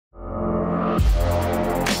Welcome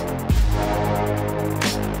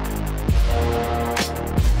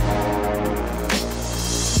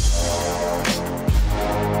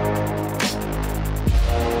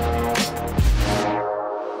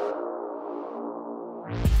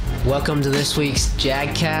to this week's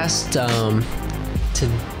JagCast.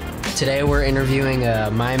 Today we're interviewing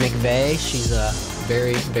Maya McVey. She's a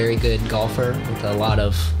very, very good golfer with a lot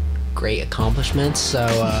of great accomplishments.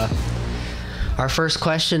 So our first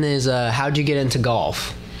question is, how'd you get into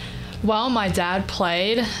golf? Well, my dad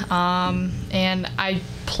played, and I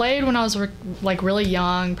played when I was really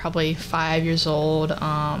young, probably 5 years old,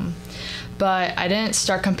 but I didn't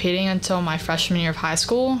start competing until my freshman year of high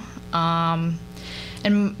school. And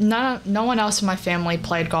no one else in my family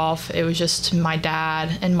played golf. It was just my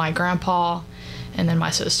dad and my grandpa and then my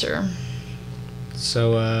sister.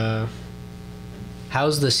 So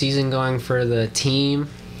how's the season going for the team?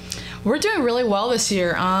 We're doing really well this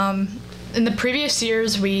year. In the previous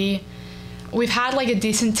years, we've had like a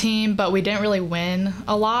decent team, but we didn't really win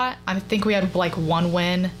a lot. I think we had like one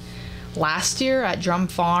win last year at Drum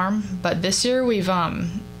Farm, but this year we've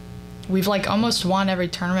like almost won every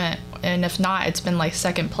tournament. And if not, it's been like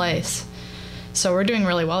second place. So we're doing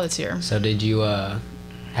really well this year. So did you,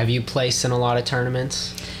 have you placed in a lot of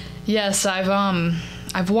tournaments? Yes, I've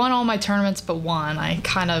won all my tournaments but one. I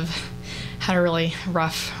kind of had a really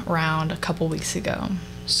rough round a couple weeks ago.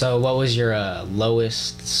 So what was your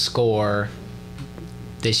lowest score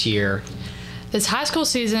this year? This high school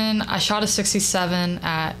season, I shot a 67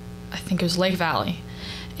 at, I think it was Lake Valley.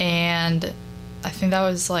 And I think that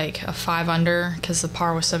was like a 5 under because the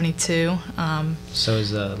par was 72. So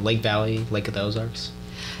is Lake Valley, Lake of the Ozarks?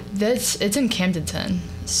 It's in Camdenton.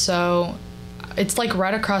 So it's like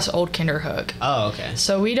right across Old Kinderhook. Oh, okay.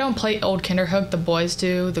 So we don't play Old Kinderhook. The boys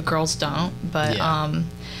do, the girls don't. But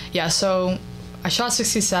yeah, so I shot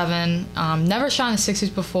 67. Never shot in the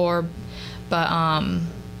 60s before, but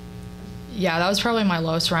yeah, that was probably my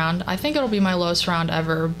lowest round. I think it'll be my lowest round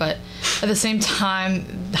ever, but at the same time,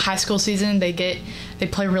 the high school season, they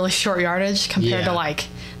play really short yardage compared to like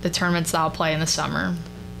the tournaments that I'll play in the summer.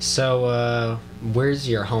 So where's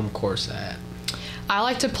your home course at? I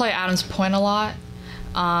like to play Adams Point a lot,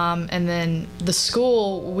 and then the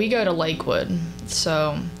school, we go to Lakewood.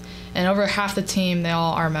 So, and over half the team, they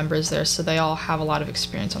all are members there, so they all have a lot of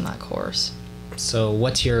experience on that course. So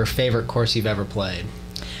what's your favorite course you've ever played?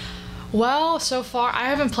 Well, so far, I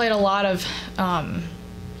haven't played a lot of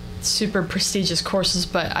super prestigious courses,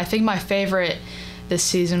 but I think my favorite this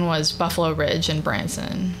season was Buffalo Ridge in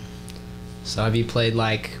Branson. So have you played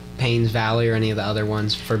like Paynes Valley or any of the other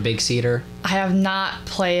ones for Big Cedar? I have not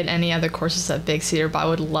played any other courses at Big Cedar, but I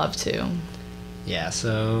would love to. Yeah,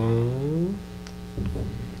 so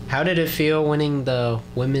how did it feel winning the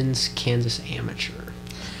Women's Kansas Amateur?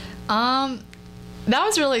 That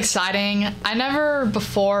was really exciting. I never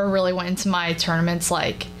before really went into my tournaments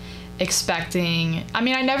like expecting, I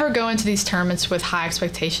mean, I never go into these tournaments with high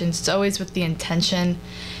expectations. It's always with the intention.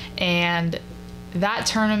 And that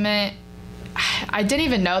tournament, I didn't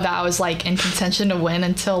even know that I was like in contention to win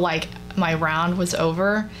until like my round was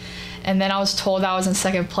over. And then I was told I was in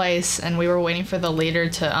second place and we were waiting for the leader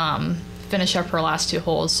to finish up her last 2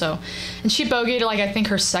 holes. So, and she bogeyed like I think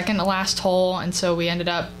her second to last hole. And so we ended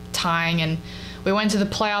up tying and we went to the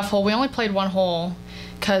playoff hole. We only played 1 hole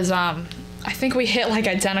because I think we hit like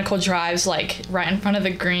identical drives like right in front of the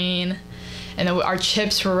green, and then our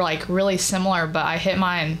chips were like really similar. But I hit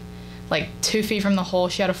mine like 2 feet from the hole.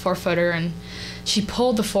 She had a 4-footer and she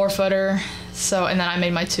pulled the 4-footer. So and then I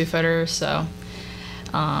made my 2-footer. So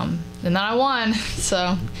and then I won.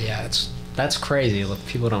 So yeah, that's crazy. Look,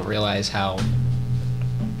 people don't realize how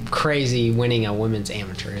crazy winning a women's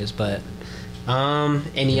amateur is, but.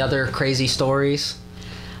 Any other crazy stories?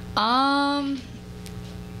 Not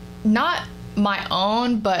my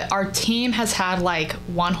own, but our team has had like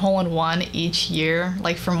 1 hole-in-one each year,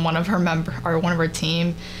 like from one of her one of her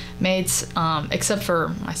teammates, except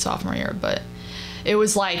for my sophomore year. But it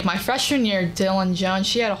was like my freshman year, Dylan Jones,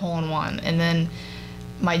 she had a hole-in-one, and then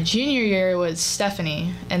my junior year was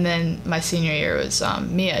Stephanie, and then my senior year was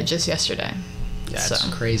Mia just yesterday. That's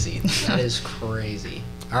crazy. That is crazy.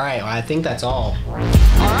 All right, well, I think that's all. All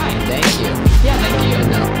right. Thank you. Yeah,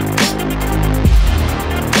 thank you.